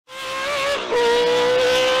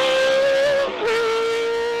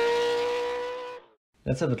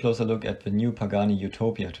Let's have a closer look at the new Pagani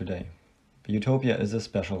Utopia today. The Utopia is a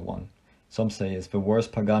special one. Some say it's the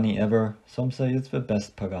worst Pagani ever, some say it's the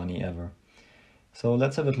best Pagani ever. So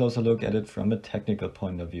let's have a closer look at it from a technical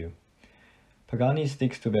point of view. Pagani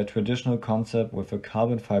sticks to their traditional concept with a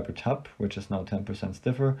carbon fiber tub, which is now 10%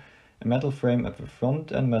 stiffer, a metal frame at the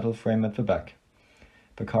front and metal frame at the back.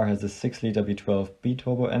 The car has a 6-liter V12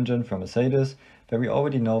 B-turbo engine from Mercedes that we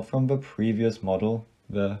already know from the previous model,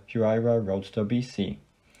 the Huayra Roadster BC.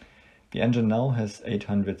 The engine now has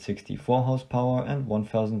 864 horsepower and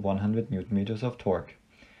 1100 Nm of torque.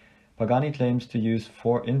 Pagani claims to use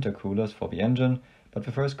 4 intercoolers for the engine, but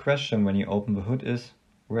the first question when you open the hood is,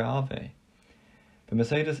 where are they? The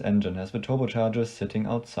Mercedes engine has the turbochargers sitting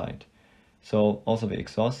outside, so also the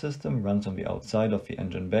exhaust system runs on the outside of the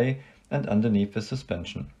engine bay and underneath the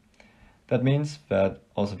suspension. That means that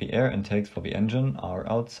also the air intakes for the engine are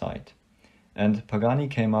outside. And Pagani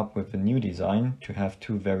came up with a new design to have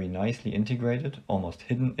 2 very nicely integrated, almost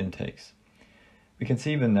hidden intakes. We can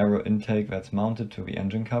see the narrow intake that's mounted to the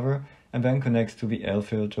engine cover and then connects to the air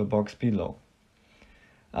filter box below.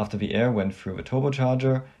 After the air went through the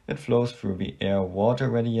turbocharger, it flows through the air-water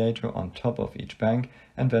radiator on top of each bank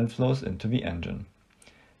and then flows into the engine.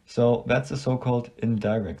 So that's a so-called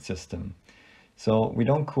indirect system. So we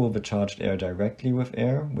don't cool the charged air directly with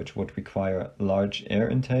air, which would require large air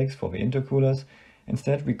intakes for the intercoolers.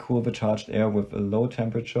 Instead, we cool the charged air with a low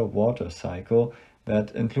temperature water cycle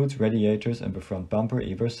that includes radiators in the front bumper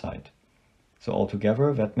either side. So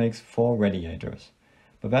altogether that makes 4 radiators.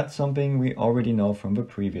 But that's something we already know from the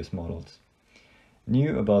previous models.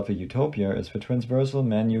 New about the Utopia is the transversal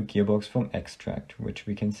manual gearbox from Extract, which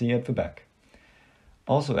we can see at the back.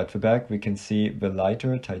 Also at the back we can see the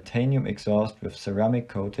lighter titanium exhaust with ceramic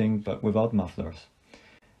coating but without mufflers.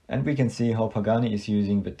 And we can see how Pagani is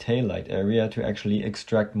using the taillight area to actually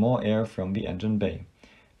extract more air from the engine bay,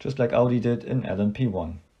 just like Audi did in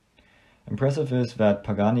LMP1. Impressive is that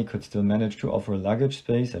Pagani could still manage to offer luggage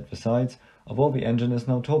space at the sides, although the engine is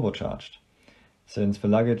now turbocharged. Since the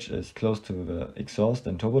luggage is close to the exhaust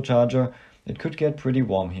and turbocharger, it could get pretty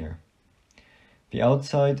warm here. The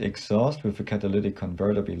outside exhaust with the catalytic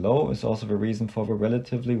converter below is also the reason for the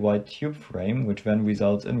relatively wide tube frame, which then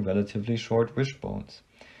results in relatively short wishbones.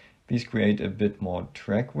 These create a bit more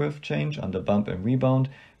track width change under bump and rebound,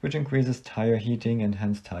 which increases tire heating and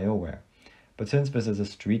hence tire wear. But since this is a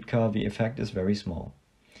street car, the effect is very small.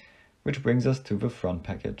 Which brings us to the front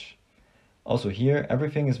package. Also here,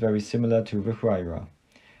 everything is very similar to the Huayra.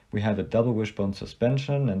 We have a double wishbone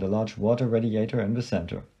suspension and a large water radiator in the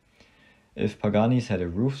center. If Pagani's had a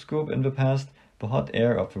roof scoop in the past, the hot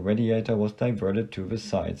air of the radiator was diverted to the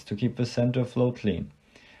sides to keep the center flow clean.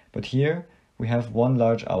 But here we have one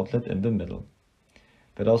large outlet in the middle.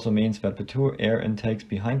 That also means that the 2 air intakes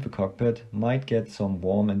behind the cockpit might get some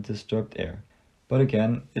warm and disturbed air. But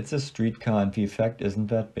again, it's a street car and the effect isn't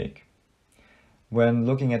that big. When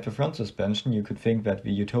looking at the front suspension, you could think that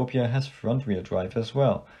the Utopia has front-wheel drive as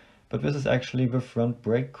well, but this is actually the front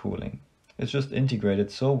brake cooling. It's just integrated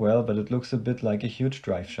so well that it looks a bit like a huge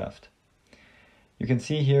drive shaft. You can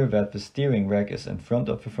see here that the steering rack is in front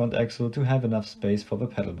of the front axle to have enough space for the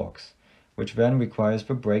pedal box, which then requires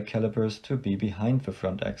the brake calipers to be behind the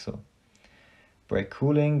front axle. Brake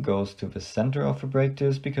cooling goes to the center of the brake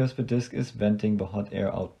disc because the disc is venting the hot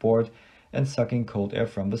air outboard and sucking cold air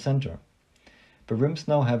from the center. The rims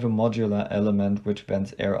now have a modular element which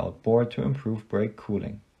vents air outboard to improve brake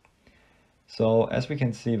cooling. So as we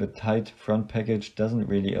can see, the tight front package doesn't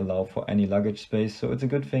really allow for any luggage space, so it's a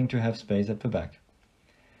good thing to have space at the back.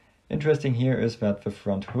 Interesting here is that the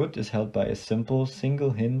front hood is held by a simple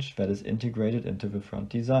single hinge that is integrated into the front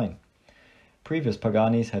design. Previous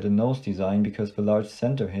Paganis had a nose design because the large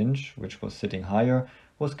center hinge, which was sitting higher,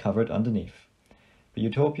 was covered underneath. The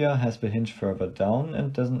Utopia has the hinge further down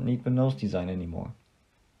and doesn't need the nose design anymore.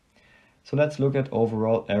 So let's look at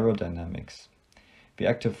overall aerodynamics. The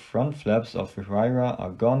active front flaps of the Huayra are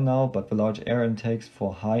gone now, but the large air intakes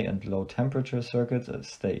for high and low temperature circuits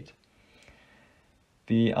stayed.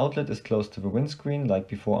 The outlet is close to the windscreen like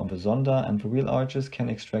before on the Zonda, and the wheel arches can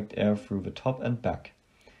extract air through the top and back.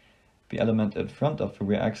 The element in front of the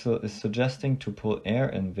rear axle is suggesting to pull air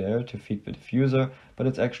in there to feed the diffuser, but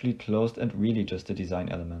it's actually closed and really just a design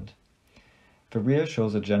element. The rear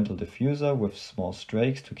shows a gentle diffuser with small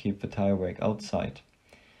strakes to keep the tire wake outside.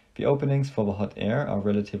 The openings for the hot air are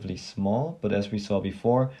relatively small, but as we saw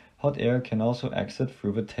before, hot air can also exit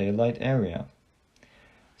through the taillight area.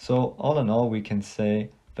 So all in all, we can say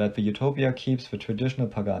that the Utopia keeps the traditional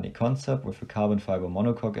Pagani concept with a carbon fiber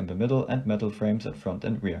monocoque in the middle and metal frames at front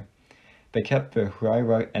and rear. They kept the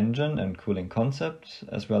Huayra engine and cooling concept,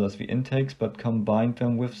 as well as the intakes, but combined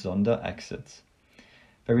them with Sonder exits.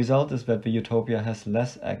 The result is that the Utopia has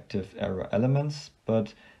less active aero elements,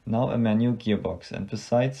 but now a manual gearbox, and the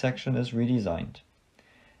side section is redesigned.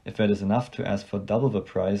 If that is enough to ask for double the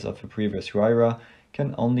price of the previous Huayra,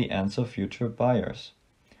 can only answer future buyers.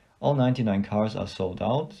 All 99 cars are sold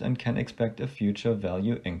out and can expect a future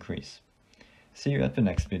value increase. See you at the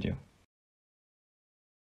next video.